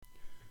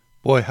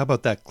Boy, how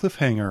about that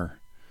cliffhanger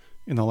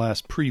in the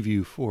last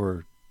preview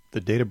for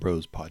the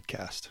B.R.O.S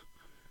podcast?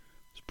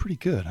 It's pretty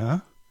good,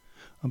 huh?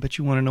 I bet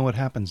you want to know what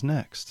happens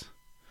next.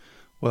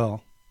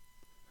 Well,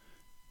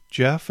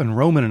 Jeff and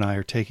Roman and I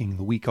are taking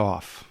the week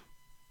off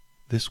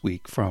this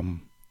week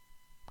from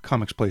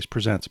Comics Place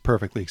Presents a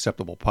Perfectly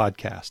Acceptable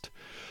Podcast.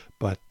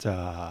 But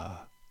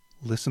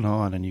listen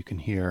on and you can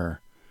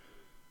hear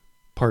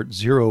part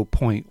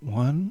 0.1,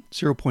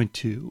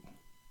 0.2.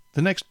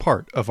 The next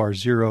part of our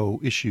zero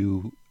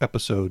issue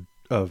episode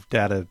of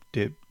B.R.O.S.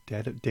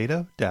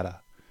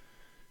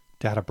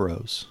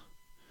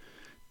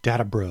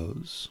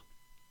 B.R.O.S.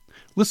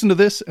 Listen to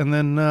this and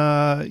then,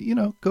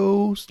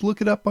 go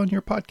look it up on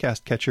your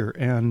podcast catcher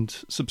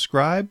and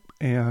subscribe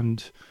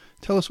and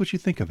tell us what you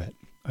think of it.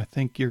 I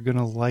think you're going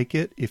to like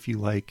it if you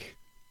like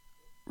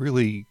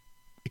really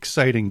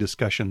exciting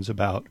discussions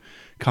about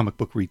comic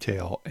book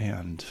retail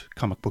and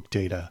comic book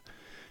data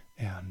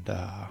and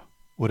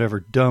whatever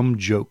dumb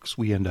jokes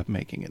we end up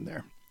making in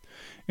there.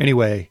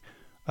 Anyway,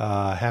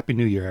 Happy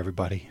New Year,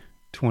 everybody.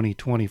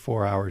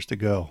 24 hours to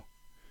go.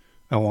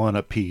 I want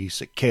a piece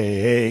of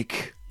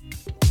cake.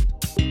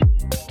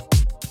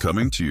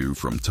 Coming to you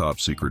from top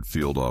secret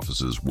field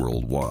offices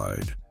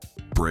worldwide,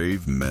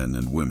 brave men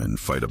and women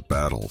fight a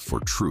battle for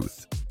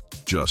truth,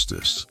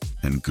 justice,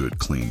 and good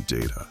clean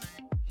data.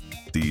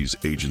 These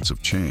agents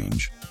of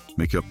change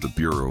make up the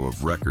Bureau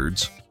of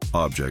Records,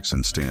 Objects,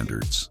 and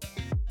Standards.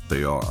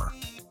 They are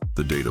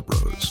the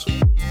B.R.O.S.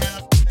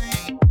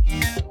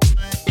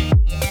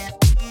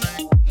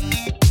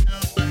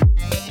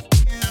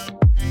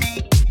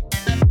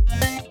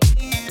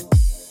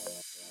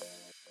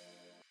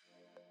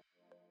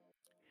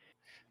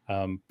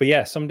 But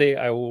yeah, someday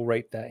I will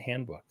write that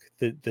handbook.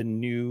 The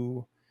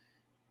new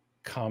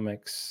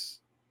comics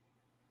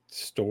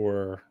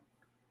store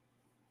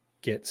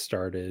get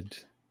started.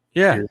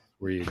 Yeah. Here's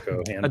where you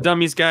go. A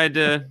dummy's guide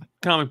to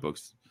comic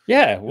books.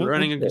 Yeah.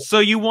 So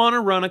you want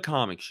to run a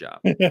comic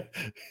shop.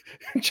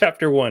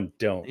 Chapter 1,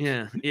 don't.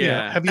 Yeah.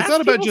 Have you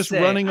thought about just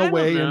running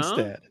away I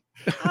instead?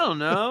 I don't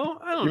know.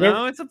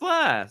 It's a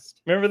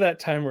blast. Remember that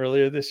time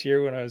earlier this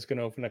year when I was going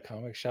to open a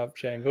comic shop,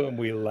 Django, and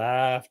we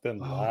laughed and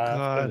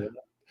laughed. God.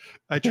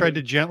 I tried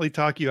to gently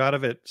talk you out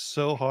of it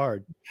so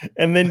hard.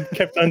 And then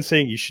kept on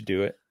saying, you should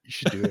do it. You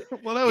should do it.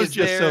 Well, that was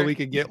just so we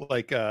could get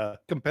like a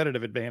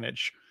competitive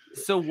advantage.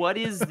 So what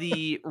is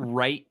the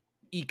right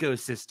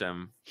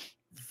ecosystem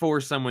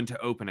for someone to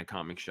open a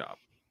comic shop?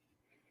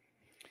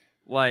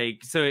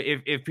 Like, so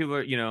if people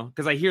are,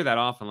 because I hear that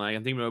often, like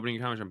I'm thinking about opening a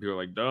comic shop, people are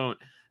like, don't,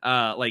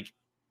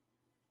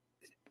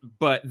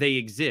 but they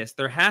exist.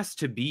 There has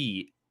to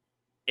be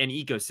an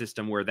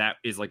ecosystem where that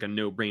is like a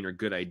no-brainer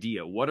good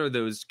idea. What are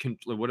those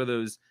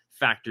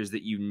factors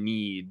that you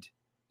need?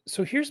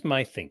 So here's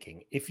my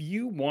thinking. If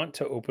you want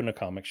to open a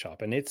comic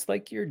shop and it's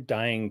like your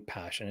dying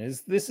passion,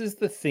 this is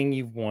the thing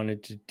you've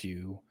wanted to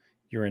do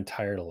your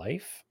entire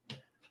life,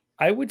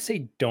 I would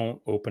say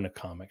don't open a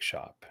comic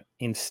shop.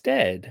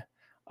 Instead,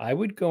 I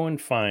would go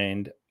and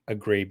find a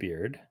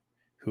graybeard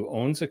who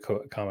owns a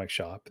comic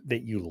shop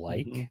that you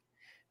like,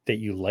 that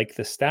you like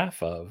the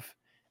staff of,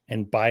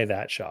 and buy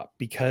that shop,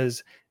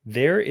 because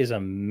there is a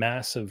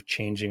massive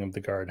changing of the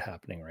guard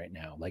happening right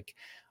now. Like,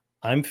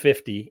 I'm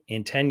 50.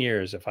 In 10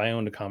 years, if I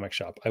owned a comic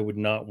shop, I would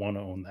not want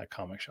to own that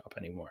comic shop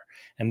anymore.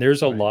 And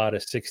there's a lot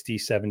of 60,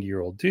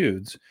 70-year-old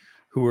dudes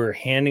who are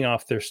handing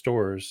off their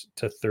stores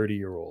to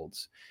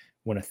 30-year-olds.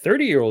 When a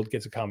 30-year-old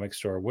gets a comic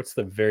store, what's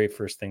the very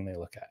first thing they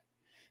look at?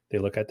 They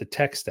look at the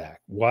tech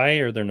stack. Why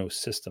are there no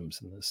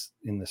systems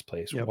in this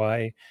place? Yep.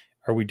 Why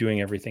are we doing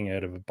everything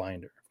out of a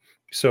binder?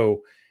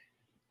 So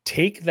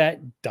take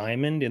that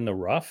diamond in the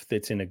rough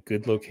that's in a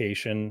good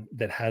location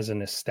that has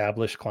an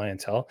established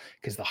clientele,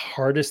 because the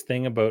hardest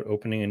thing about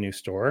opening a new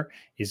store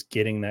is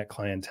getting that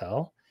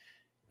clientele.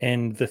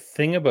 And the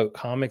thing about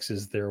comics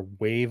is they're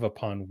wave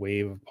upon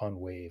wave upon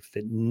wave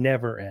that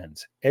never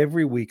ends.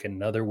 Every week,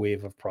 another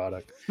wave of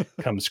product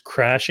comes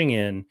crashing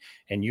in,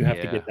 and you have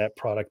to get that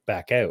product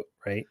back out,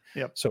 right?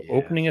 Yep. So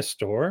opening a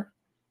store,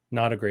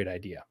 not a great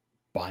idea.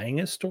 Buying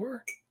a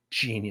store,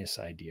 genius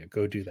idea.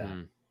 Go do that.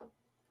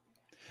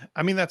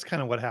 I mean, that's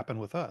kind of what happened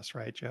with us,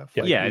 right, Jeff?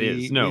 Like, it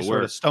is. No, we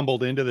sort of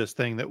stumbled into this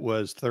thing that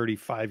was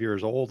 35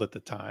 years old at the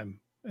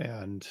time.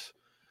 And,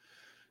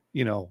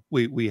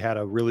 we had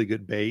a really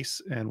good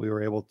base and we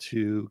were able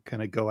to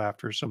kind of go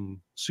after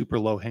some super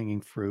low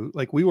hanging fruit.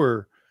 Like we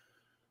were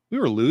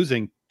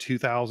losing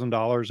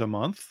 $2,000 a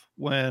month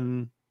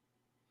when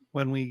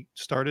we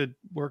started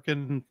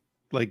working,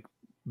 like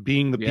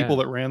being the people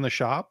that ran the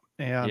shop.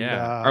 And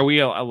are we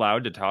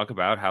allowed to talk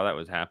about how that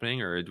was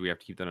happening, or do we have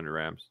to keep that under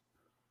wraps?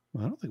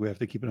 I don't think we have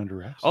to keep it under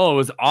wraps. Oh, it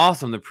was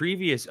awesome. The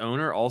previous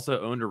owner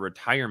also owned a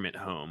retirement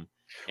home.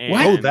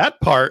 That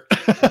part.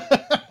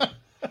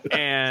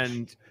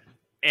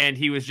 and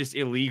he was just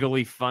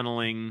illegally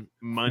funneling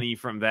money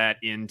from that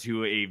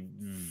into a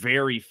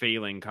very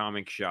failing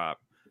comic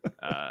shop.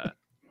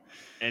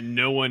 And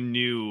no one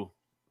knew,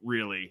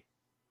 really.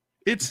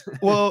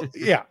 So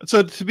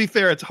to be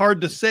fair, it's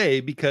hard to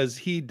say because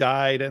he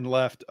died and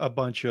left a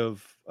bunch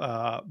of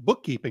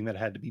bookkeeping that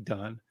had to be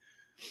done.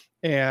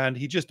 and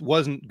he just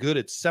wasn't good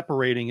at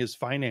separating his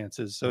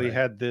finances. So he Right.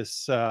 had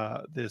this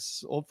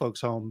old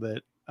folks home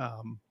that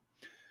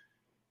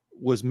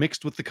was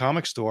mixed with the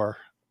comic store,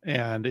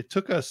 and it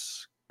took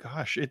us,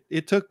 gosh,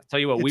 it took I'll tell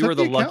you what, it we took were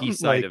the the lucky accountant,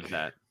 side like, of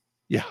that.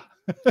 yeah,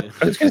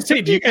 I was gonna say,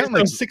 took do the you guys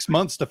accountant like 6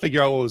 months to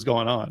figure out what was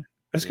going on.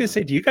 I was gonna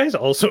say, do you guys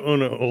also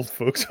own an old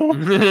folks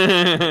home?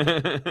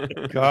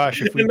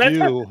 Gosh, if we And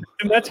do,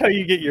 that's how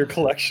you get your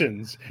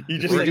collections. You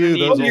just we We're like, gonna do,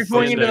 need those oh, will you're put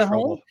going us into in the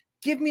trouble. home?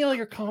 Give me all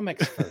your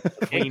comics first.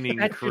 Okay? cleaning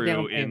That's your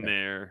down crew in payment.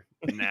 there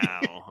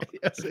now.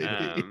 Yes,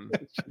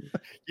 indeed.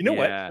 You know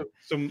Yeah. what?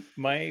 So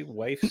my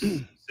wife's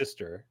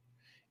sister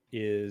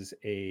is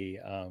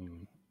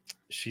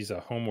she's a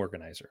home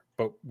organizer.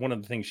 But one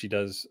of the things she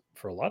does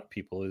for a lot of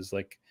people is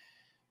like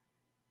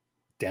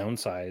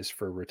downsize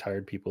for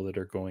retired people that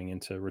are going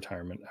into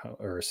retirement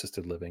or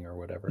assisted living or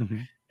whatever.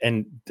 Mhm.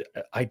 And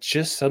I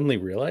just suddenly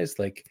realized,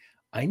 like,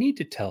 I need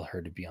to tell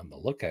her to be on the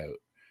lookout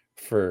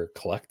for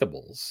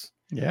collectibles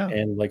Yeah.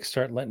 and like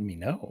start letting me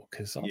know,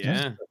 because I'll Yeah.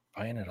 just start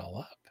buying it all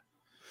up.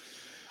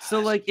 So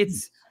like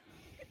it's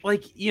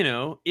like, you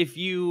know, if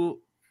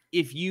you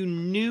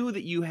knew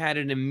that you had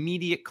an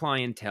immediate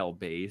clientele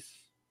base,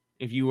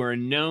 if you were a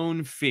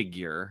known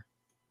figure,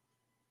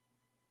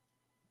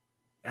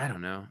 I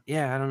don't know.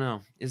 Yeah, I don't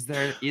know. Is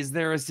there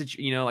a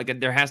you know, like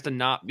there has to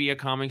not be a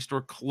comic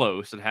store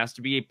close. It has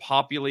to be a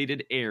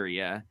populated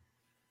area.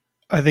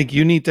 I think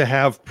you need to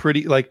have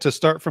pretty, like, to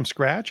start from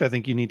scratch, I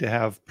think you need to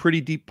have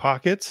pretty deep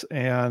pockets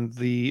and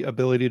the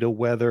ability to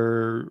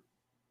weather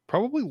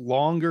probably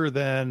longer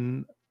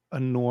than a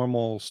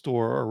normal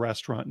store or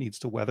restaurant needs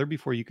to weather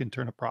before you can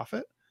turn a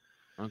profit.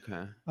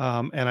 Okay.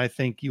 And I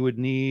think you would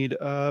need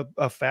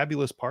a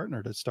fabulous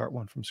partner to start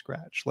one from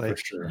scratch. For Like,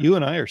 sure. you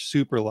and I are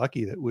super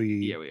lucky that Yeah,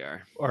 we we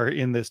are. are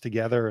in this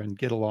together and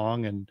get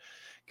along and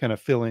kind of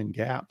fill in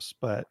gaps.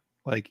 But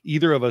like,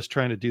 either of us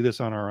trying to do this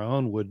on our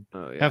own would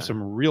Oh yeah. have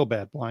some real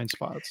bad blind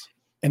spots.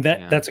 And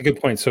Yeah. that's a good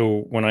point.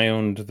 So when I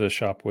owned the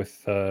shop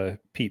with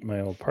Pete, my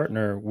old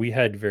partner, we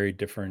had very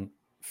different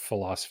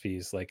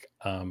philosophies. Like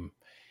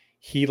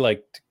he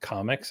liked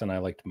comics and I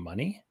liked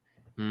money.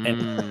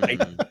 Mm.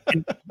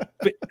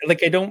 But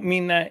like, I don't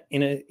mean that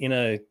in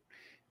a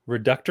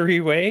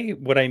reductory way.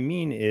 What I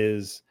mean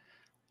is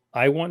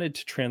I wanted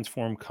to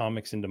transform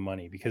comics into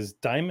money, because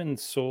Diamond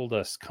sold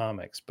us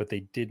comics, but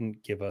they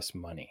didn't give us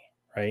money,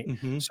 right?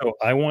 Mhm. So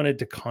I wanted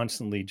to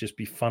constantly just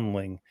be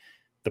funneling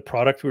the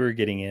product we were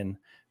getting in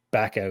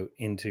back out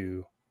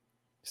into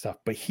stuff.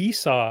 But he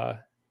saw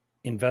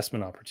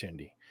investment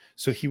opportunity.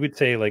 So he would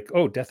say, like,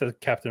 oh, Death of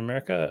Captain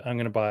America, I'm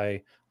going to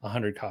buy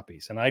 100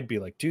 copies. And I'd be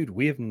like, dude,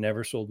 we have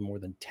never sold more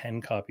than 10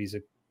 copies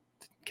of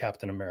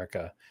Captain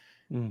America.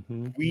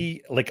 Mhm.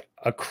 We, like,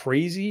 a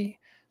crazy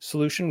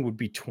solution would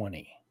be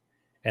 20.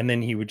 And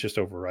then he would just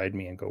override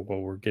me and go,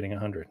 well, we're getting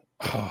 100.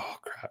 Oh,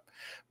 crap.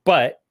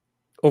 But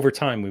over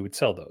time, we would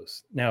sell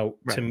those. Now,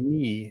 to Right.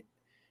 me,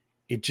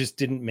 it just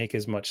didn't make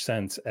as much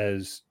sense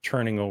as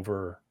turning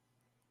over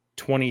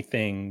 20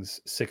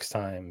 things 6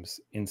 times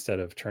instead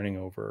of turning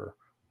over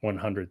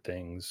 100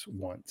 things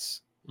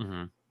once,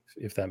 Mhm.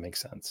 if that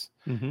makes sense.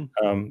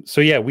 Mhm.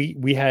 So yeah,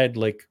 we had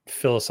like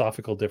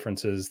philosophical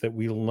differences that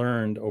we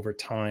learned over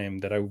time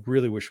that I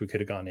really wish we could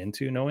have gone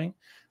into knowing.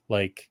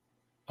 Like,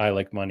 I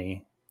like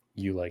money,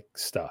 you like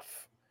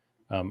stuff.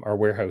 Our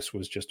warehouse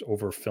was just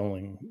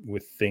overfilling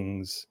with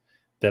things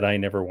that I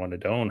never wanted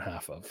to own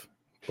half of,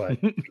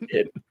 but we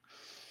did.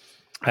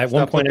 At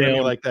one Stop point, looking I at me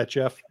owned. like that,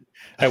 Jeff.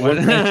 At one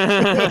point,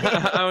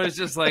 I was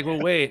just like,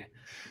 well, wait.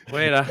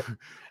 at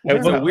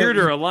There's a one point,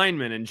 weirder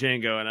alignment in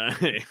Django and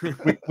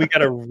I. we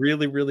got a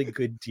really, really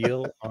good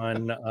deal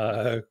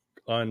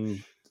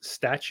on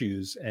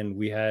statues, and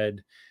we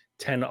had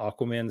 10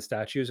 Aquaman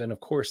statues and of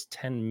course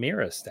 10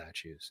 Mira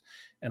statues.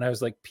 And I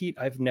was like, Pete,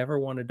 I've never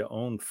wanted to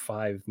own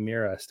 5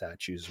 Mira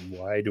statues.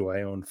 Why do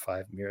I own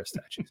 5 Mira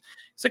statues?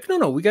 It's like,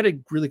 no, we got a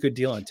really good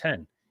deal on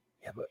 10.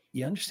 Yeah, but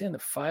you understand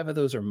that 5 of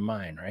those are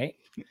mine, right?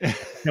 I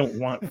don't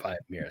want 5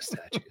 Mira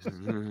statues.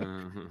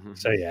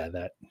 So yeah,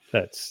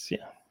 that's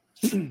yeah.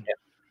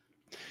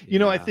 You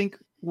know, I Yeah. think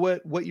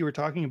what you were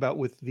talking about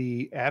with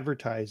the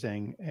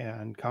advertising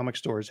and comic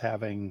stores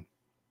having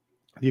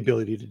the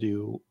ability to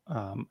do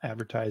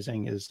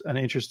advertising is an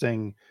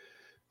interesting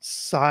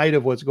side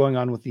of what's going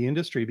on with the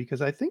industry,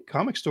 because I think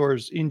comic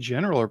stores in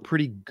general are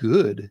pretty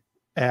good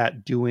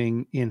at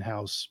doing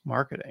in-house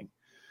marketing.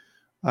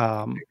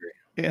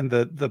 And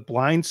the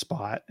blind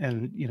spot,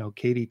 and you know,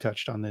 Katie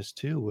touched on this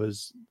too,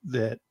 was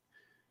that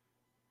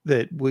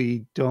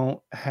we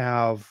don't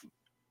have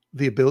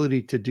the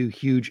ability to do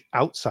huge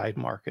outside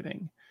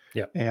marketing.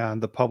 Yeah.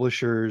 And the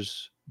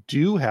publishers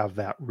do have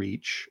that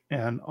reach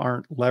and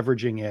aren't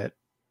leveraging it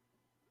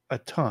a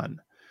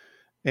ton.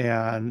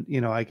 And,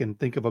 you know, I can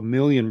think of a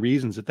million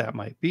reasons that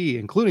might be,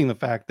 including the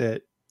fact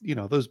that, you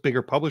know, those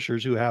bigger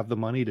publishers who have the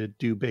money to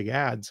do big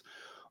ads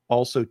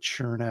also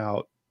churn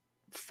out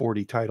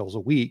 40 titles a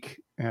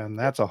week. And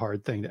that's a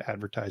hard thing to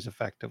advertise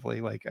effectively.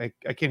 Like,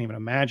 I can't even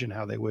imagine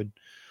how they would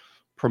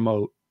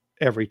promote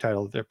every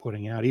title that they're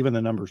putting out. Even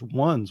the numbers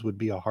ones would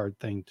be a hard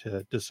thing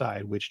to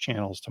decide which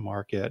channels to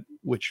market,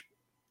 which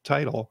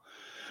title.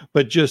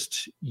 But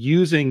just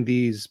using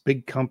these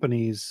big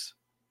companies'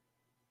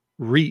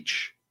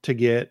 reach to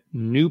get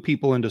new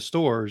people into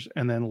stores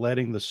and then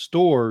letting the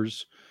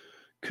stores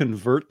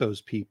convert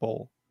those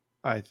people,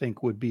 I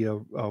think would be a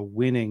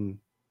winning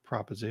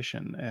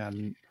proposition.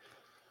 And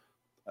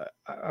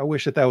I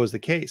wish that was the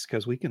case,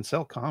 because we can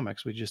sell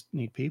comics. We just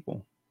need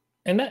people.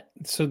 And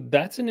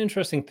that's an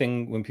interesting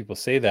thing when people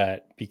say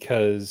that,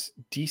 because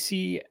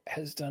DC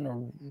has done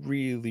a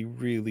really,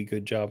 really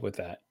good job with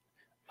that.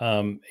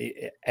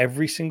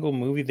 Every single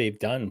movie they've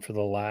done for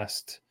the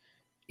last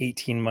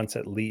 18 months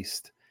at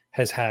least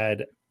has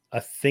had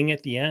a thing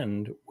at the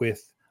end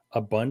with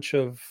a bunch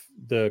of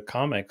the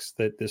comics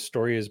that this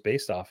story is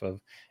based off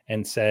of,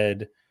 and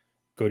said,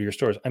 go to your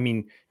stores. I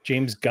mean,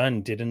 James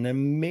Gunn did an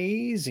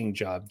amazing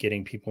job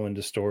getting people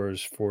into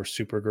stores for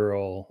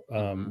Supergirl,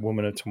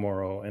 Woman of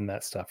Tomorrow, and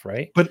that stuff,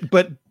 right?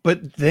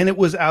 But then it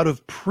was out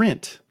of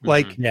print.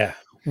 Like, Yeah,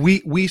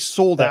 we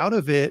sold out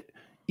of it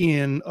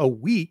in a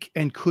week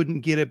and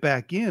couldn't get it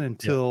back in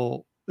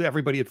until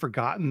everybody had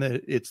forgotten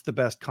that it's the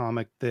best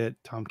comic that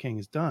Tom King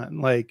has done.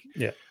 Like,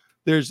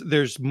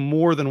 there's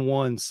more than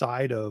one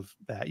side of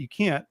that. You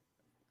can't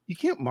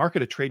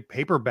market a trade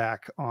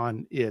paperback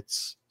on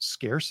its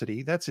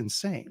scarcity. That's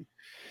insane.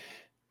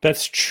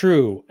 that's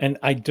true. And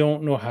I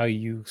don't know how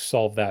you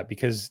solve that,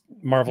 because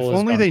Marvel If has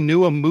only gone, they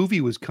knew a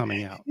movie was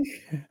coming out.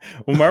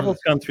 well, Marvel's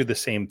gone through the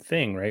same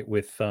thing, right?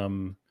 With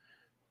Moon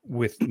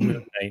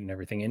Knight and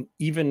everything. And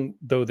even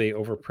though they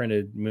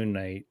overprinted Moon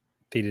Knight,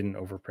 they didn't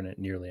overprint it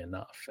nearly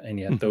enough. And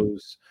yet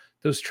those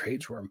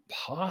trades were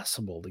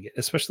impossible to get,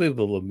 especially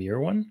the Lemire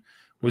one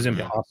was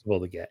impossible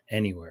to get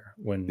anywhere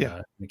when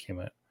it came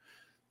out.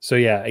 So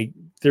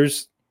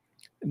there's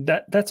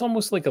that's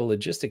almost like a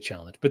logistic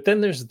challenge. But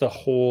then there's the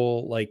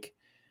whole, like,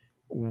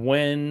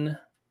 when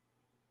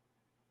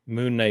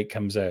Moon Knight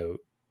comes out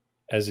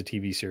as a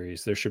TV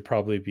series, there should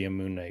probably be a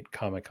Moon Knight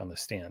comic on the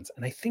stands.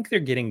 And I think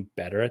they're getting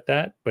better at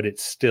that, but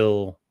it's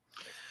still...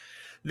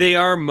 They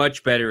are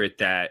much better at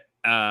that.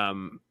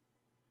 I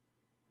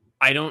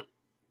don't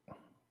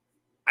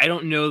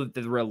know that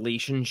the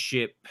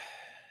relationship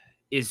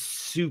is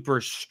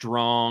super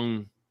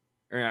strong.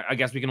 I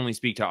guess we can only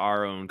speak to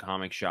our own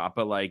comic shop,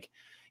 but, like,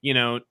 you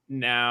know,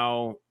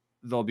 now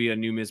there'll be a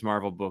new Ms.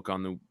 Marvel book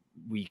on the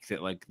week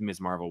that, like,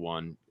 Ms. Marvel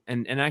won.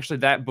 And actually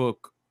that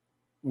book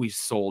we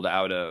sold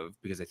out of,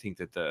 because I think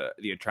that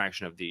the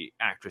attraction of the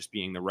actress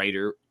being the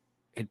writer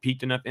had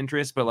piqued enough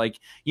interest. But, like,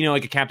 you know,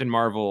 like a Captain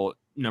Marvel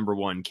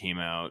 #1 came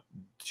out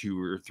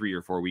 2 or 3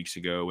 or 4 weeks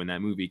ago when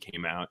that movie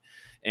came out,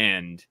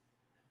 and,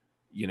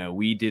 you know,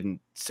 we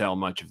didn't sell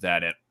much of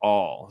that at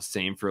all.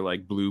 Same for,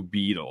 like, Blue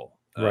Beetle.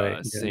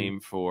 Right. Same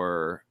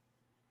for,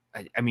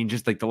 I mean,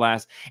 just like the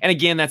last, and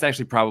again, that's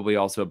actually probably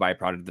also a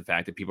byproduct of the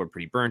fact that people are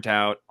pretty burnt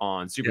out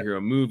on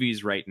superhero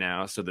movies right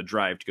now. So the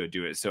drive to go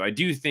do it. So I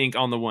do think,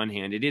 on the one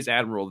hand, it is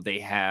admirable that they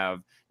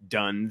have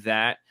done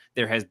that.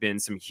 There has been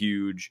some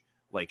huge,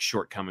 like,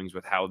 shortcomings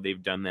with how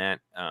they've done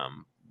that.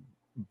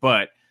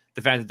 But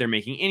the fact that they're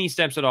making any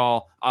steps at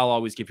all, I'll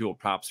always give people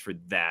props for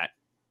that.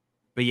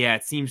 But yeah,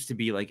 it seems to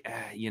be like,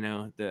 you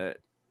know,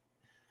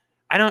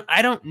 I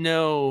don't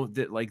know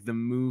that, like, the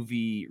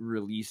movie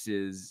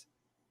releases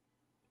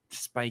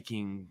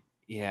spiking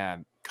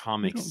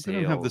comic sales. They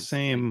don't have the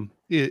same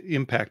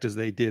impact as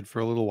they did for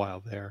a little while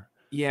there.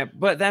 Yeah,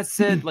 but that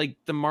said, like,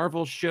 the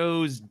Marvel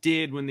shows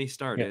did when they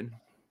started.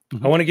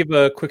 I want to give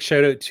a quick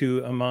shout out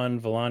to Aman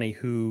Vellani,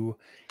 who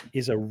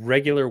is a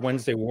regular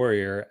Wednesday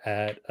Warrior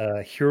at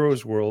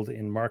Heroes World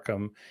in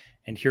Markham.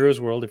 And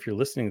Heroes World, if you're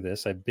listening to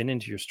this, I've been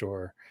into your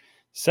store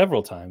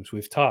several times.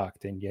 We've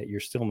talked, and yet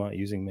you're still not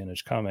using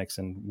Managed Comics,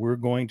 and we're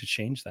going to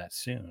change that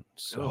soon.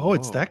 So,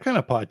 it's that kind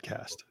of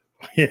podcast.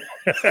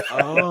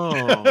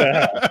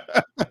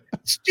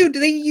 Dude,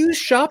 they use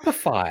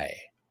Shopify.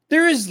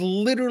 There is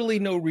literally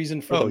no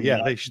reason for them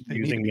not they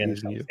using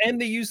Managed Comics.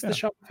 And they use the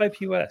Shopify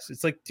POS.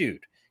 It's like,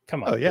 dude,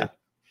 come on.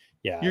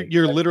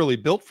 You're literally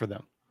built for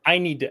them. I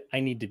need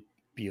to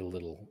be a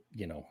little,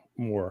 you know,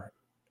 more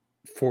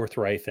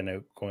forthright and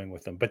outgoing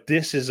with them. But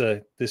this is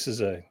a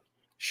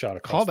shot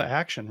across. Call to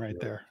action right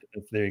there.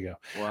 There you go.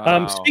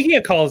 Wow. Speaking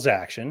of calls to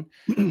action,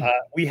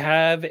 we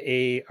have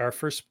our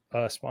first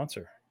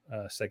sponsor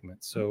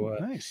segment. So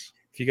nice.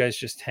 If you guys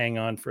just hang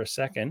on for a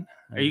second.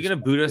 Are you going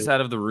to boot us out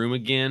of the room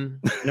again?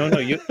 No,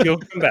 you'll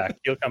come back.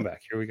 You'll come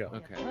back. Here we go.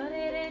 Okay. Put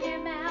it in your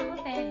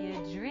mouth and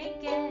you drink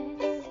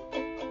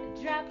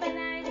it. Drop an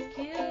ice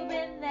cube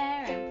in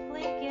there and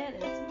clink it.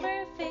 It's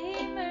Murphy's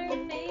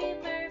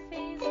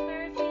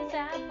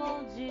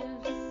apple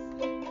juice.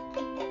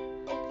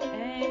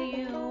 And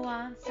you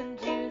want some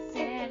juice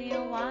and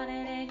you want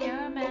it in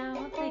your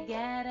mouth. To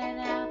get an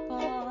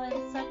apple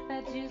and suck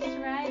that juice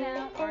right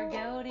out, or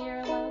go to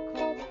your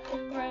local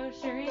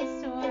grocery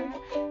store.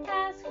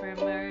 Ask for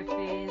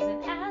Murphy's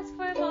and ask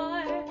for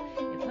more.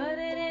 You put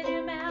it in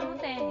your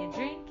mouth and you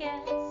drink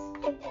it.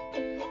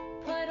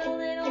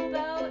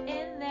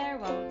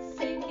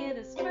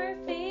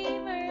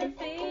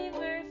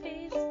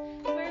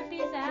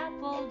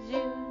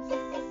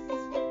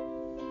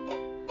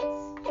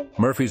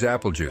 Murphy's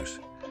apple juice.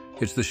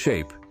 It's the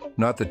shape,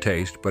 not the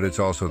taste, but it's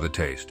also the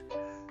taste,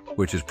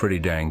 which is pretty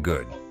dang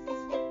good.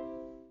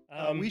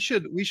 We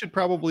should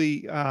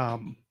probably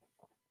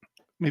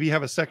maybe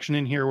have a section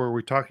in here where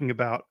we're talking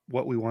about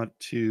what we want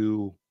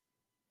to,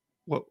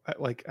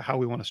 how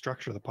we want to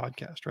structure the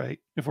podcast, right?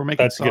 If we're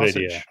making That's sausage, a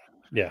good idea.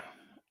 Yeah.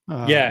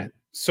 um, Yeah.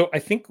 So I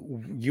think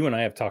you and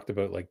I have talked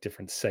about like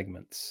different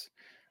segments.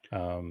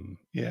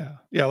 yeah.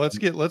 Let's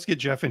get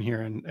Jeff in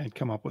here and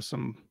come up with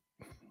some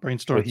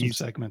brainstorm But some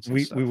segments. And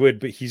we stuff. would,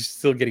 but he's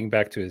still getting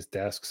back to his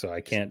desk, so I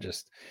can't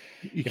just.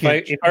 You If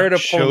can't I were to pull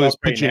show him his up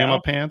right pajama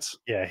now, pants.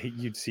 yeah,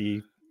 you'd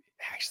see.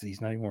 Actually,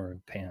 he's not even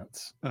wearing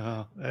pants.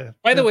 By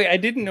By the way, I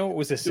didn't know it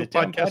was a do a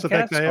sit-down podcast podcast. with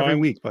that guy so every I'm-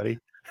 week, buddy.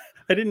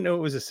 I didn't know it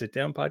was a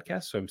sit-down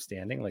podcast, so I'm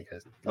standing like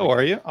a. Oh,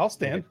 are you? I'll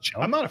stand.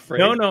 chump. I'm not afraid.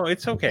 No,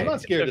 it's okay. I'm not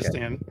It's scared to okay.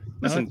 stand.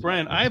 Listen, it's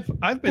Brian, I've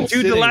been Dude,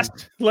 sitting the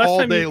last all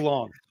time day you,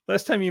 long.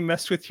 last time you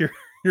messed with your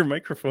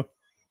microphone,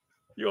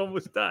 you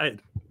almost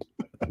died.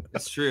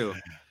 It's true.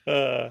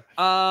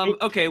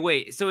 Okay,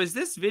 wait. So is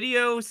this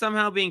video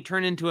somehow being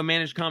turned into a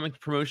Managed Comics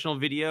promotional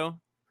video?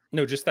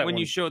 No, just that when one,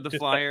 you showed the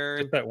flyer.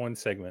 just that one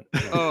segment.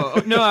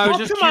 Oh no, I was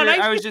just come on,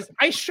 curious.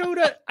 I showed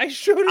it.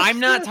 I'm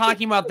not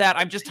talking about that.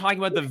 I'm just talking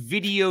about the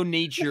video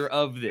nature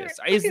of this.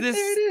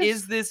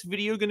 Is this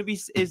video going to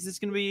be? Is this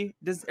going to be?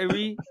 Are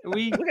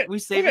we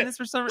saving this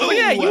for some reason? Oh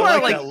yeah, you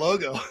are like that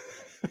logo.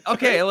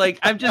 Okay, like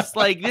I'm just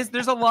like this.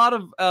 There's a lot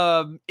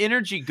of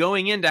energy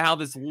going into how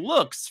this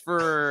looks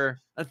for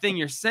a thing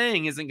you're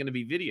saying isn't going to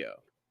be video.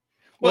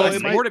 Well,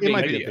 it might be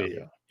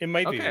video. It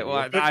might be. Okay, video,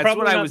 well, but that's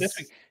probably what I not was. this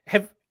week.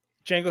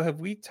 Have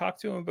we talked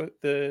to him about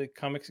the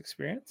comics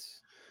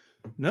experience?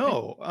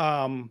 No,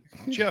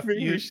 Jeff,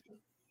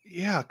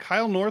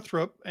 Kyle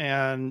Northrup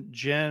and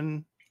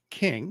Jen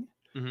King.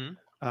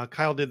 Mm-hmm.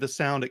 Kyle did the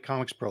sound at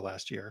Comics Pro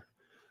last year.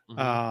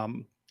 Mm-hmm.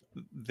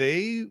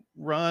 They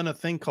run a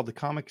thing called the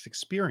Comics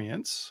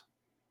Experience,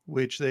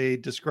 which they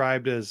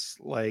described as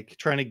like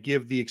trying to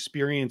give the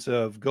experience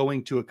of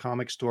going to a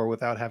comic store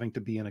without having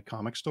to be in a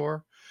comic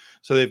store.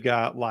 So they've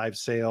got live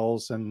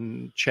sales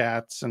and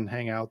chats and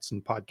hangouts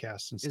and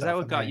podcasts and stuff. Is that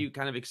what got you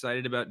kind of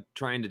excited about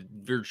trying to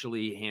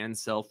virtually hand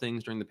sell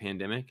things during the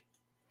pandemic?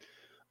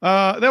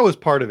 That was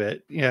part of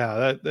it.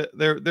 Yeah,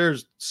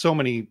 there's so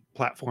many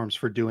platforms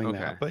for doing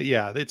that. But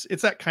yeah,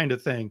 it's that kind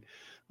of thing.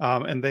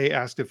 And they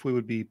asked if we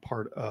would be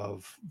part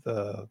of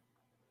the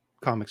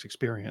comics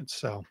experience.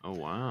 So, oh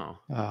wow,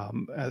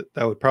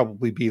 that would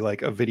probably be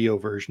like a video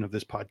version of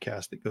this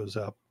podcast that goes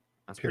up.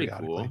 That's pretty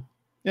cool.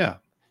 Yeah,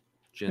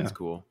 Jen's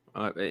cool.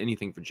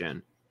 Anything for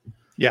Jen.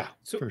 Yeah,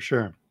 for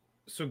sure.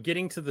 So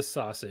getting to the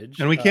sausage,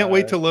 and we can't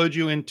wait to load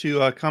you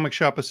into a comic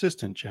shop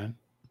assistant, Jen.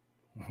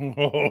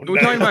 Are we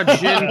talking about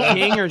Jen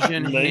King or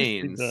Jen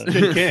Haynes?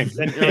 Jen King.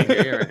 Jen King.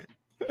 Okay, right.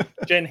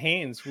 Jen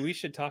Haynes. We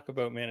should talk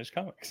about Managed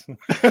Comics.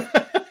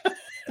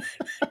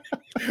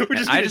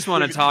 I just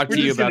want to talk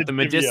to you about the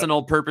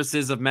medicinal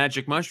purposes of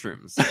magic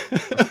mushrooms.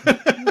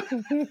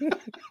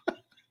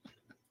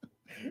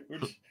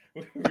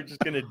 We're just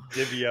gonna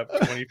divvy up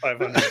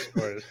 2,500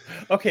 scores.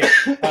 Okay,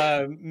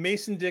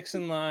 Mason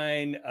Dixon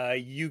line.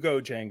 You go,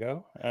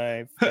 Django.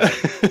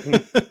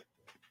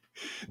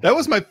 That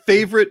was my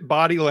favorite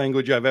body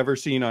language I've ever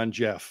seen on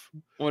Jeff.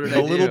 What did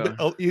I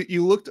do?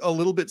 You looked a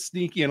little bit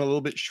sneaky and a little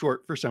bit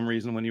short for some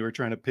reason when you were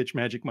trying to pitch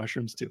magic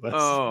mushrooms to us.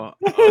 Oh,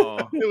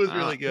 it was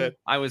really good.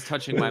 I was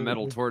touching my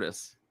metal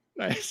tortoise.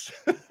 Nice.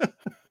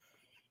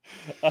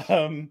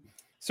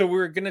 So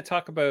we're gonna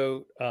talk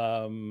about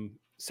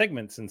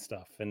segments and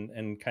stuff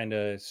and kind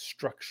of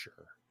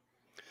structure.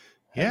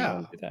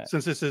 Yeah,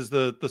 since this is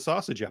the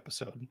sausage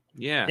episode.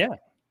 Yeah.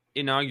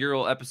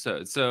 Inaugural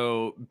episode.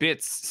 So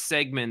bits,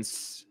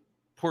 segments,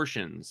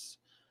 portions.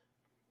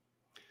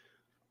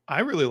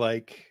 I really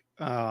like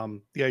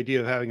the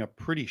idea of having a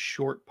pretty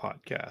short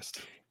podcast.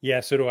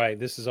 Yeah, so do I.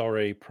 This is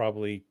already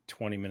probably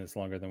 20 minutes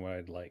longer than what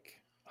I'd like.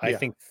 I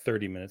think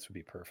 30 minutes would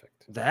be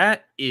perfect.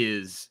 That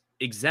is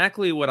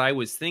exactly what I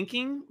was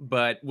thinking,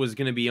 but was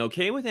going to be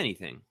okay with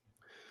anything.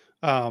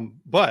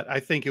 But I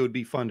think it would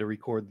be fun to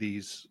record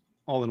these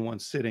all in one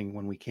sitting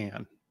when we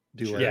can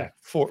do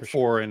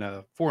four in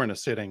a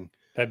sitting.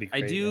 That'd be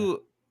great. I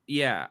do.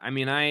 Yeah. I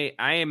mean, I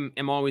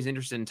am always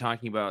interested in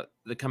talking about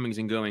the comings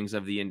and goings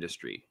of the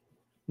industry.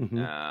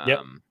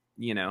 Mm-hmm.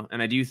 You know,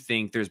 and I do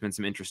think there's been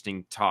some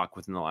interesting talk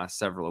within the last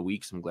several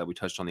weeks. I'm glad we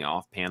touched on the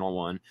off panel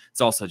one.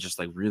 It's also just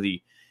like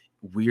really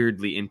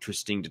weirdly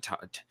interesting to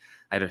talk.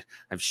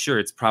 I'm sure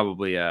it's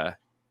probably a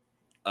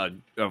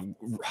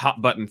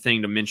hot button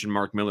thing to mention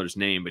Mark Miller's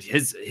name, but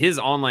his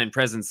online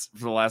presence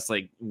for the last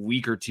like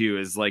week or two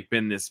has like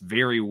been this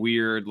very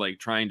weird, like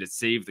trying to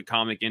save the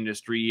comic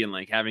industry and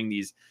like having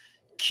these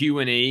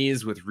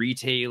Q&As with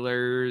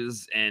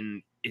retailers,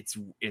 and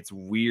it's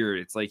weird.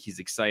 It's like he's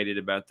excited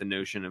about the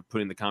notion of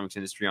putting the comics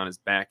industry on his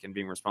back and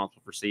being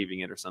responsible for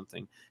saving it or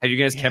something. Have you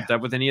guys kept up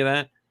with any of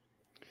that?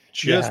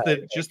 Just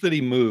that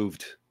he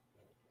moved.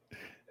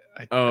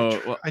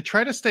 I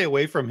try to stay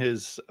away from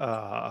his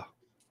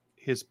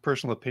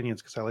personal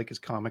opinions because I like his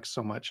comics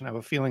so much, and I have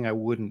a feeling I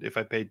wouldn't if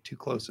I paid too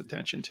close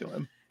attention to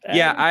him.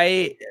 Yeah,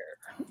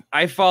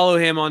 I follow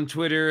him on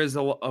Twitter as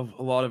a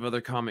lot of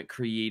other comic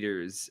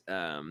creators,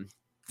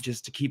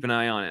 just to keep an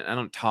eye on it. I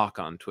don't talk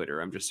on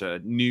Twitter. I'm just a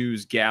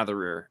news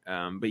gatherer.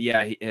 But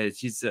yeah,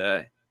 he's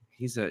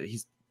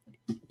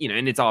you know,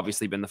 and it's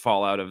obviously been the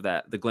fallout of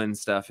the Glenn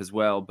stuff as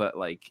well. But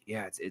like,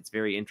 yeah, it's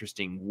very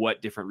interesting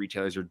what different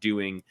retailers are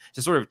doing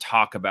to sort of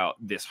talk about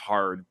this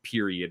hard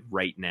period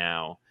right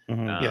now.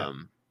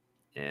 Mhm.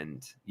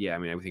 And yeah, I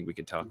mean, I think we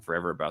could talk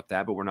forever about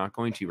that, but we're not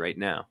going to right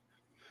now.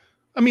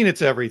 I mean,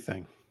 it's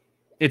everything.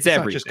 It's Not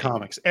everything. just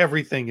comics.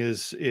 Everything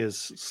is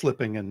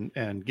slipping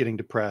and getting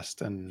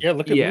depressed. And Yeah,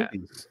 look at Yeah.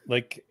 movies.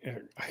 Like,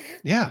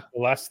 yeah, the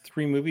last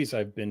 3 movies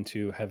I've been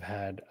to have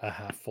had a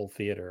half full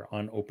theater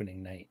on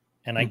opening night,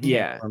 and I Mhm. can't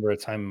Yeah. remember a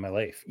time in my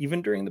life,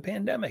 even during the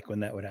pandemic, when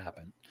that would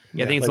happen.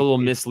 Yeah, I think it's Like, a little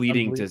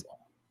misleading to unbelievable.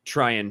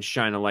 try and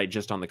shine a light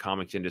just on the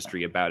comics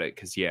industry about it,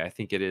 because yeah, I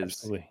think it is.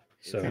 Absolutely.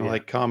 So kind of yeah.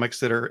 like comics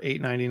that are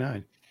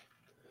 $8.99.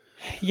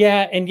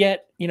 Yeah, and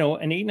yet, you know,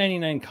 an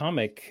 $8.99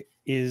 comic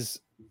is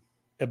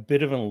a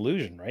bit of an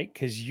illusion, right?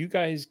 Because you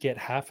guys get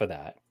half of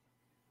that,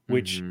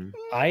 which Mhm.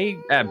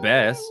 I At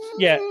best.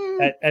 yeah,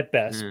 at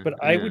best. Yeah,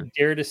 But I yeah. would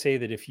dare to say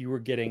that if you were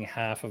getting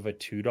half of a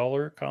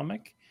 $2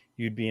 comic,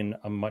 you'd be in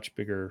a much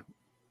bigger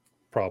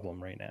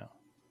problem right now.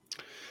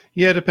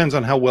 Yeah, it depends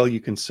on how well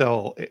you can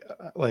sell,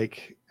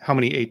 like how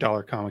many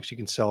 $8 comics you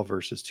can sell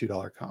versus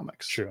 $2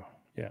 comics. True.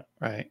 Yeah.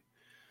 Right.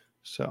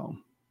 So,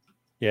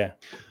 Yeah.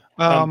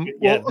 well,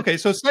 yeah, okay.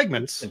 So It's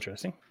segments.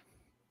 interesting.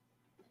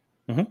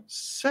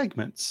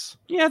 Segments.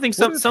 Yeah, I think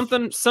What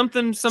something,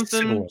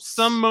 Sibilance.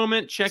 some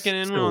moment checking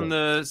in on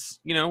the, Sibilance.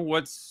 you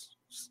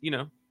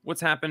know,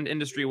 what's happened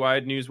industry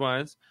wide, news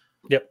wise.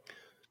 Yep.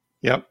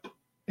 Yep.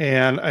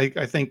 And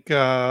I think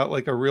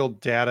like a real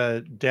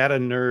data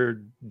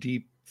nerd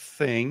deep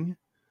thing.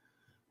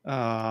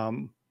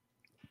 The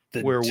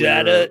Where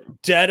data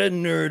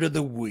nerd of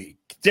the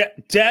week.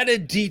 Data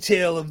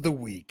detail of the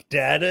week.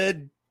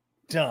 Data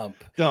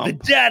dump. The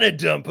data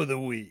dump of the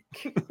week.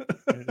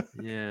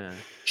 Yeah.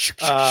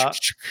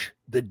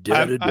 The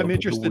data dump I'm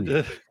interested of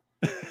the to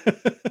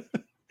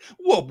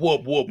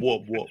whoop.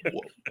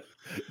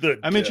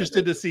 I'm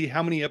interested to see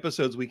how many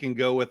episodes we can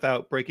go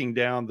without breaking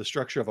down the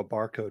structure of a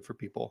barcode for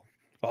people.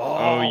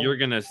 Oh, you're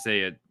gonna say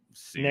it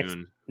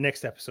soon.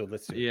 Next episode.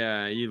 Let's do it.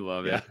 Yeah, you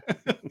love it.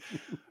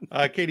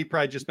 Katie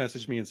Pride just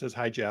messaged me and says,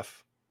 "Hi,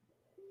 Jeff.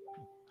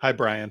 Hi,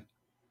 Brian."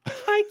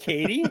 Hi,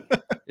 Katie.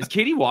 Is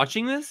Katie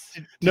watching this?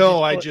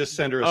 No, I just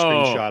sent her a Oh.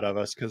 screenshot of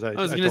us because I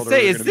was I gonna told her say,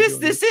 we were is gonna be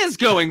this doing is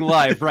going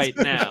live right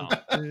now?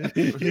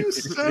 You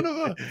son of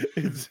a.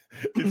 It's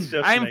just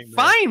I'm nightmare.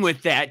 fine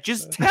with that.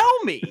 Just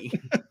tell me.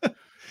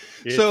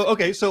 So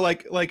okay, so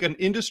like an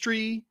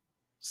industry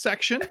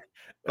section.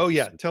 Oh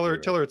yeah, tell her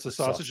it's a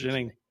sausage sausage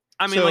inning.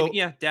 I mean, So- like,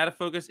 yeah, data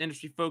focus,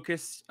 industry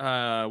focus.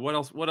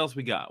 What else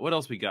we got?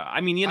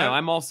 I mean, you know,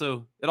 I'm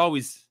also it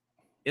always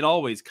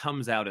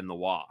comes out in the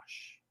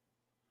wash.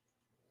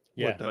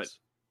 Yeah. What does?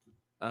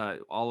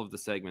 All of the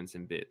segments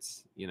and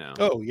bits, you know.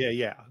 Oh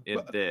yeah.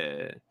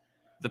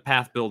 The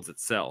path builds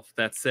itself.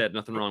 That said,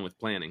 nothing wrong with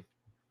planning.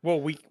 Well,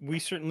 we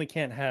certainly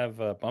can't have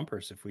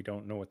bumpers if we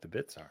don't know what the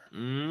bits are.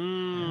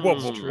 Mm.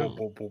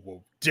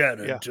 Whoa.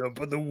 Data Yeah. dump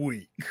of the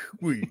week.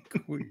 Week.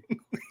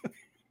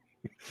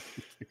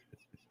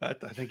 I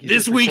think you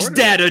This just week's recorded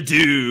it. data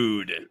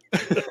dude.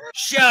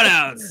 Shout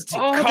outs to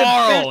Oh, the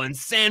Carl in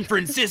San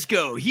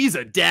Francisco. He's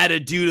a data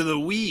dude of the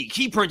week.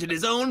 He printed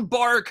his own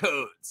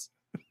barcodes.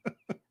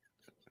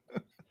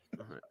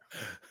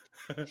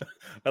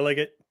 I like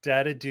it.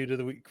 Data due to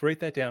the week. Write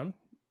that down.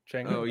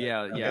 Oh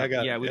yeah. I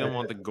got it. We Yeah, don't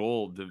want the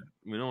gold.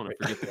 We don't want to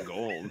forget the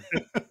gold.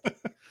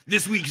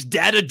 This week's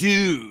data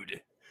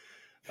dude.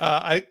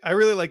 I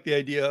really like the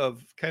idea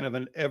of kind of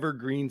an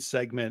evergreen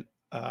segment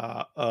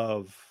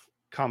of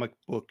comic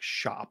book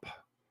shop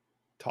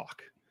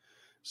talk.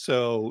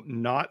 So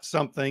not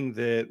something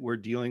that we're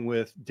dealing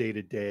with day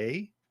to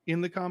day in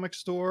the comic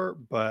store,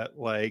 but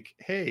like,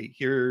 hey,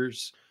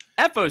 here's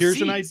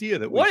FOCs. an idea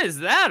that What is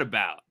that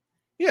about?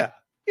 Yeah.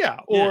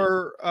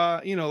 Or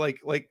you know,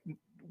 like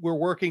we're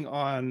working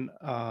on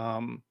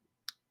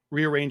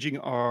rearranging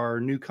our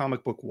new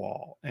comic book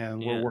wall,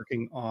 and we're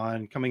working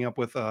on coming up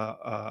with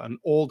an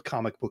old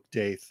comic book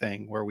day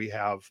thing where we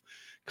have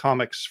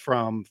comics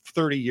from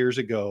 30 years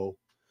ago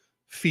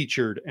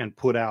featured and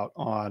put out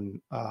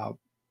on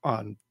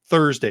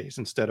Thursdays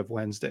instead of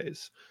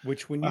Wednesdays.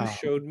 Which, when you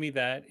showed me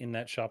that in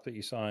that shop that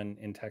you saw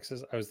in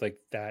Texas, I was like,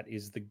 that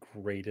is the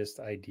greatest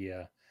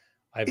idea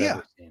I've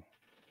ever seen.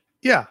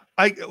 Yeah,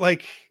 I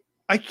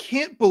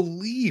can't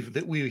believe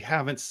that we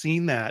haven't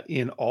seen that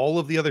in all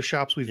of the other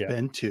shops we've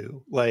been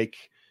to. Like,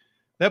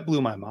 that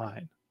blew my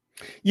mind.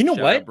 You know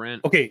Shout what? out,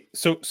 Brent. Okay,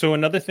 so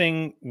another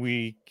thing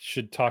we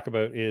should talk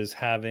about is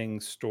having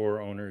store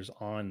owners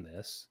on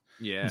this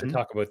Yeah. to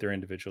talk about their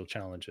individual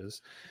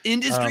challenges.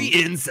 Industry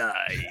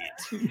insight.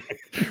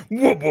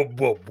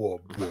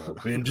 Whoa.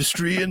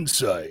 Industry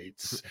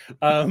insights.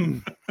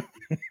 I'm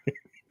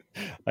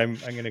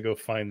gonna go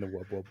find the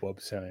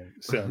wub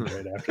sound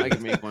right after. I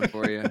can make one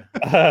for you.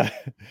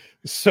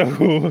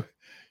 So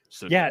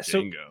So yeah,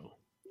 Django.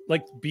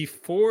 like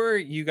before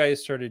you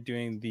guys started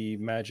doing the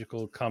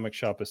Magical Comic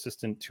Shop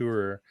Assistant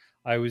Tour,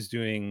 I was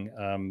doing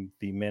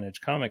the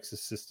Managed Comics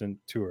Assistant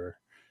Tour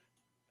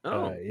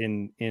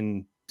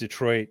in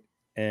Detroit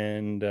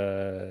and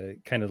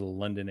kind of the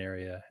London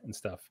area and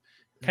stuff.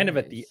 Kind of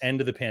at the end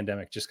of the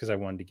pandemic, just because I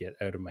wanted to get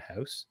out of my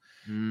house.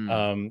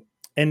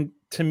 And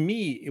to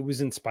me, it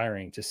was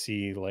inspiring to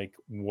see like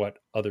what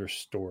other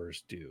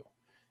stores do.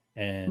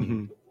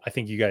 And I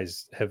think you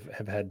guys have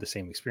had the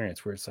same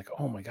experience where it's like,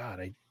 oh my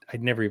God,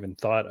 I'd never even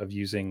thought of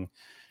using,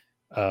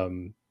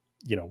 file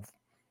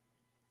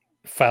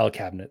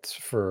cabinets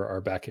for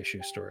our back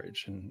issue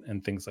storage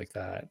and things like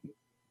that.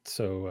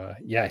 So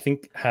I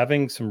think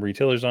having some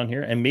retailers on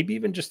here and maybe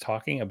even just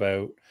talking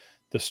about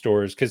the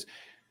stores, because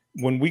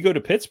when we go to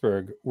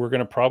Pittsburgh, we're going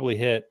to probably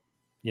hit,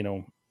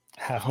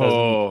 half dozen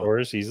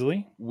stores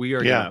easily. We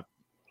are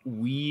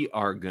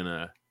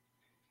gonna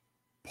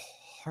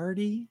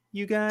party,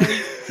 you guys.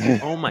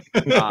 Oh my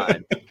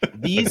God.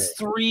 These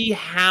three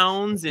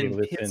hounds in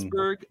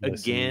Pittsburgh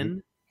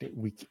again.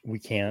 We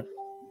can't.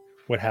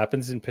 What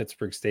happens in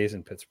Pittsburgh stays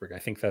in Pittsburgh. I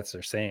think that's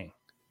their saying.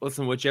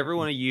 Listen, whichever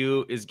one of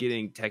you is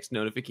getting text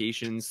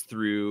notifications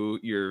through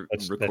your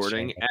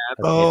recording app.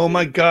 Oh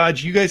my God,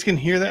 you guys can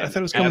hear that? I thought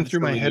it was coming through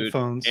my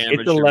headphones.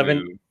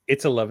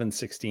 It's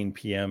 11:16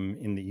 p.m.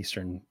 in the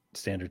Eastern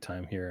Standard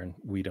Time here, and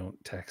we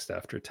don't text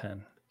after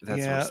 10.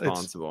 That's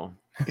responsible.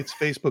 It's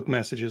Facebook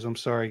messages. I'm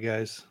sorry,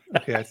 guys.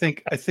 Okay, I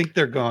think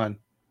they're gone.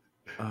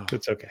 Oh,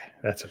 it's okay.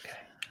 That's okay.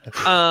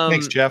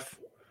 Thanks, Jeff.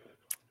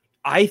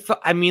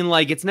 I mean,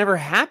 like, it's never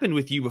happened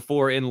with you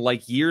before in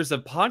like years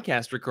of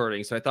podcast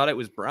recording, so I thought it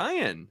was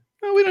Brian.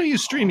 No, we don't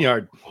use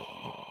StreamYard.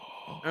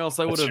 Or else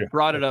I would have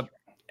brought it up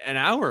an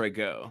hour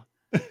ago.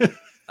 You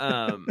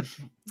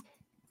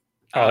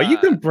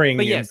can bring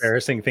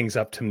embarrassing things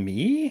up to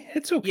me.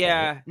 It's okay.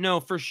 Yeah,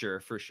 no, for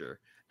sure.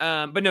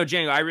 But no,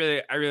 Django, I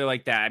really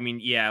like that. I mean,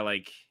 yeah,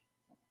 like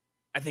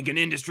I think an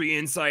industry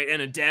insight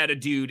and a data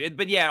dude,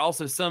 but yeah,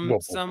 also some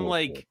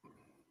like,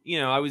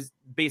 I was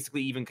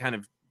basically even kind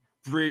of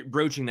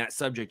broaching that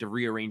subject of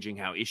rearranging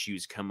how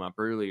issues come up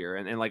earlier,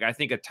 and like I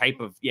think a type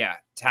of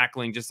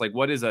tackling just like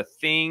what is a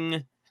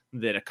thing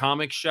that a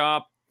comic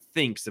shop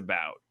thinks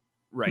about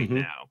right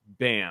now.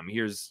 Bam,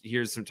 here's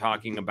some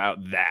talking about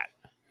that.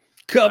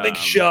 Comic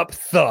shop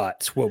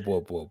thoughts.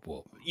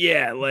 Whoa.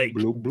 Yeah, like,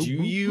 do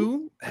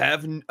you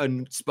have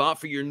a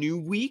spot for your new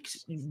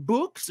week's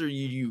books, or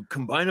you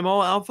combine them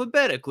all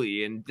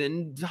alphabetically and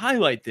then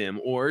highlight them,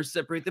 or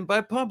separate them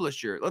by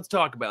publisher? Let's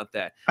talk about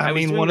that. I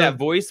mean, one that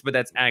voice, but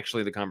that's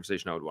actually the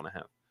conversation I would want to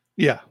have.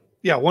 Yeah.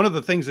 One of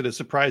the things that has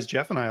surprised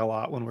Jeff and I a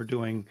lot when we're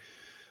doing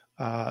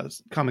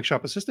comic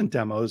shop assistant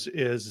demos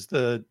is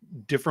the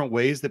different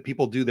ways that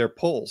people do their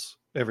pulls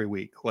every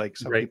week. Like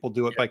some people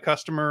do it by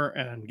customer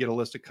and get a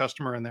list of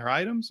customer and their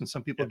items, and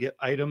some people get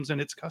items and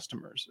its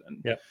customers.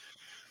 And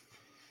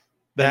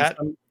that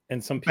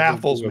and some people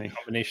baffles me. A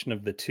combination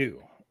of the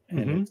two.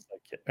 And it's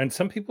like, and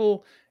some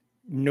people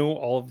know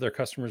all of their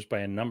customers by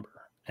a number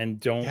and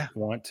don't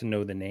want to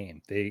know the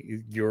name.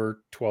 You're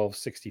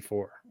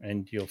 1264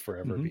 and you'll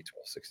forever be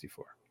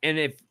 1264. And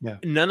if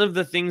none of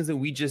the things that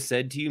we just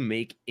said to you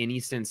make any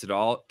sense at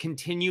all,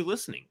 continue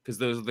listening, because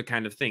those are the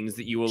kind of things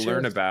that you will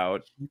learn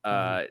about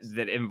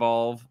that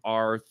involve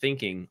our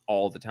thinking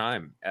all the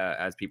time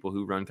as people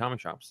who run comic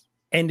shops.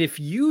 And if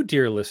you,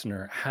 dear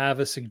listener,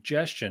 have a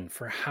suggestion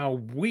for how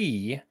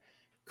we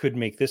could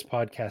make this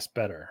podcast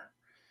better,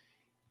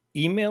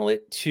 email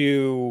it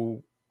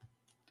to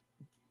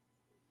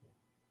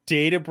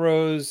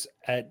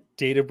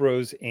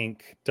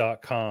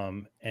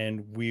databros@databrosinc.com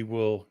and we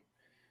will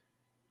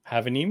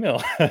have an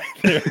email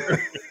there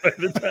by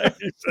the time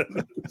you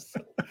send this.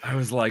 I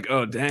was like,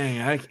 oh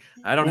dang,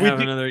 I don't have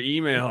another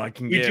email I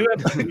can get.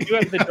 We do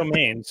have the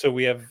domain, so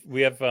we have so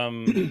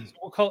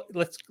we'll call it,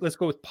 let's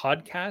go with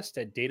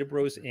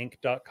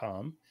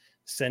podcast@databrosinc.com.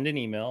 Send an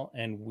email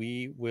and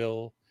we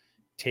will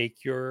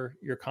take your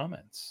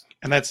comments.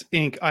 And that's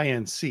Inc.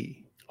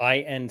 INC.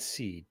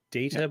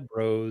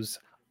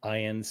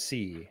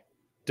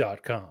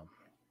 databrosinc.com.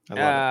 I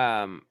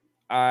love it.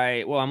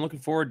 I'm looking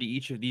forward to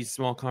each of these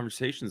small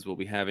conversations we'll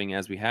be having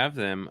as we have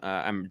them.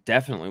 I'm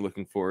definitely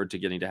looking forward to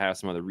getting to have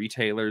some other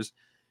retailers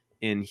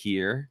in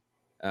here.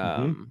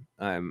 I'm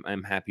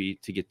happy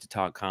to get to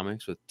talk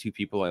comics with two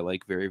people I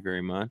like very,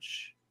 very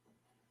much.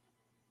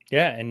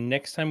 Yeah, and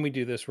next time we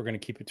do this, we're going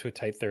to keep it to a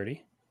tight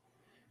 30.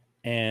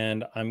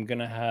 And I'm going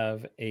to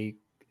have an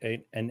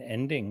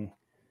ending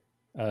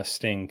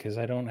sting, because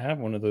I don't have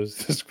one of those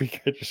this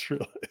week. I just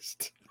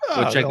realized.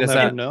 Well, check this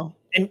out.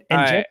 And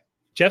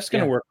Jeff's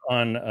going to work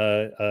on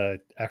a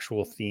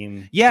actual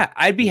theme. Yeah,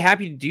 I'd be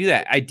happy to do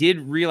that. I did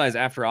realize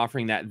after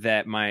offering that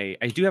I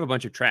do have a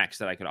bunch of tracks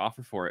that I could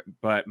offer for it,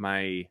 but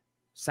my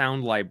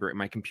sound library,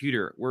 my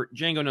computer,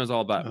 Django knows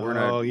all about.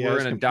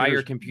 We're in a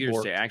dire computer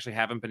state. I actually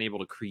haven't been able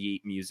to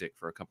create music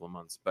for a couple of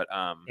months, but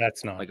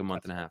that's not like a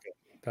month and a half.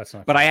 That's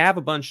not. But I have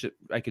a bunch that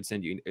I could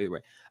send you either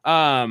way.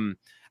 I'm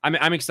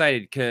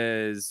excited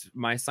because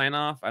my sign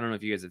off. I don't know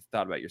if you guys have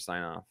thought about your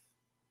sign off.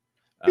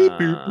 Beep,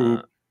 beep,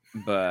 boop.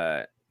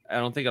 But I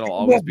don't think it'll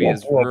always be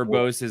as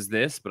verbose as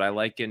this, but I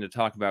like getting to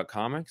talk about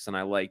comics, and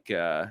I like.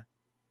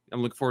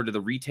 I'm looking forward to the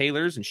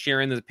retailers and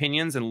sharing the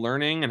opinions and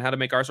learning and how to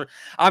make our story.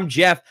 I'm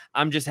Jeff.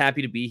 I'm just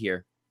happy to be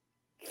here.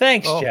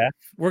 Thanks, Oh. Jeff.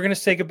 We're gonna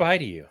say goodbye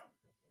to you.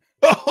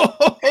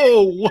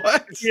 Oh,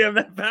 what? You have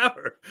that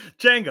power,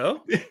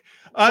 Django.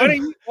 Why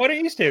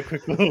don't you stay a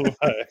quick little?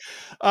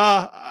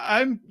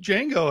 I'm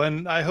Django,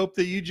 and I hope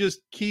that you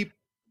just keep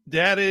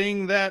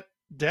dataing that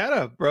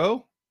data,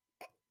 bro.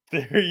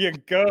 There you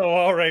go.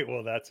 All right.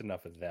 Well, that's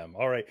enough of them.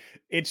 All right.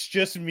 It's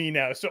just me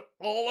now. So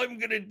all I'm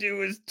going to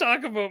do is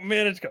talk about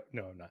managed.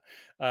 No, I'm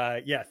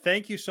not. Yeah.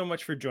 Thank you so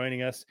much for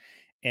joining us.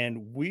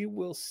 And we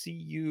will see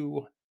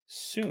you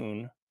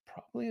soon,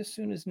 probably as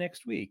soon as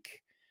next week,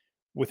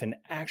 with an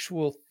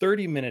actual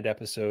 30-minute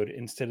episode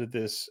instead of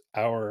this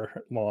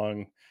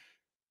hour-long,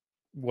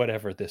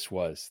 whatever this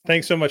was.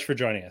 Thanks so much for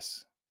joining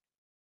us.